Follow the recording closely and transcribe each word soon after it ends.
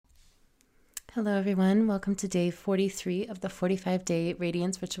Hello, everyone. Welcome to day 43 of the 45-day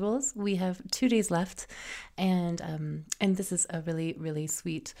Radiance Rituals. We have 2 days left, and this is a really, really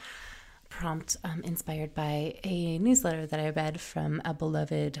sweet prompt inspired by a newsletter that I read from a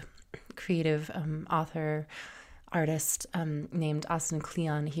beloved creative author, artist named Austin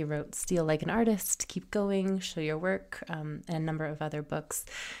Kleon. He wrote Steal Like an Artist, Keep Going, Show Your Work, and a number of other books.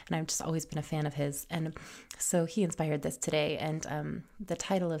 And I've just always been a fan of his. And so he inspired this today. And the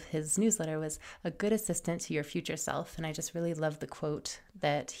title of his newsletter was A Good Assistant to Your Future Self. And I just really love the quote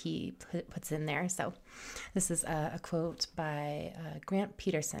that he puts in there. So this is a quote by Grant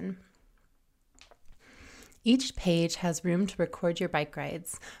Petersen. Each page has room to record your bike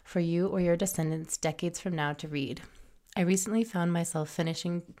rides for you or your descendants decades from now to read. I recently found myself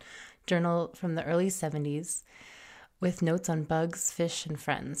finishing journal from the early 70s with notes on bugs, fish, and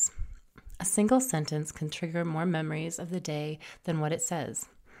friends. A single sentence can trigger more memories of the day than what it says.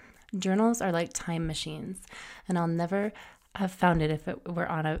 Journals are like time machines, and I'll never have found it if it were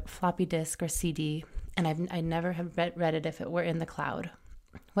on a floppy disk or CD, and I'd never have read it if it were in the cloud.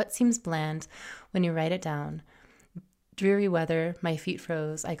 What seems bland when you write it down? Dreary weather, my feet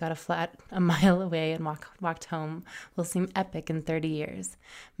froze, I got a flat a mile away and walked home will seem epic in 30 years.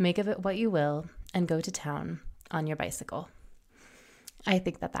 Make of it what you will and go to town on your bicycle. I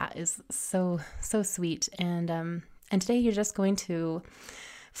think that is so sweet. And today you're just going to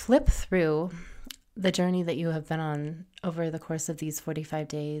flip through the journey that you have been on over the course of these 45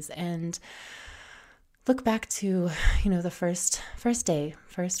 days and look back to, the first day,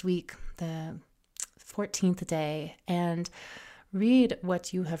 first week, the 14th day, and read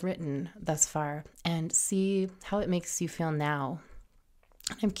what you have written thus far and see how it makes you feel now.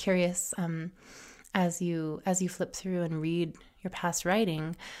 I'm curious, as you flip through and read your past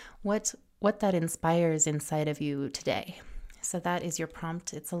writing, what that inspires inside of you today. So that is your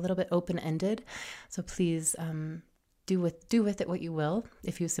prompt. It's a little bit open-ended, so please do with it what you will.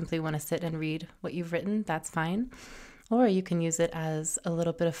 If you simply want to sit and read what you've written, that's fine. Or you can use it as a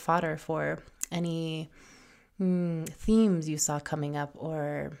little bit of fodder for any themes you saw coming up,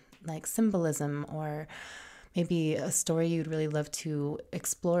 or like symbolism, or maybe a story you'd really love to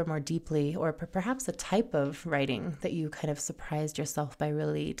explore more deeply, or perhaps a type of writing that you kind of surprised yourself by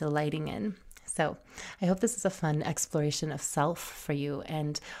really delighting in. So I hope this is a fun exploration of self for you,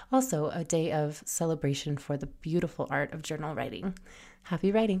 and also a day of celebration for the beautiful art of journal writing.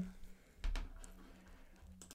 Happy writing.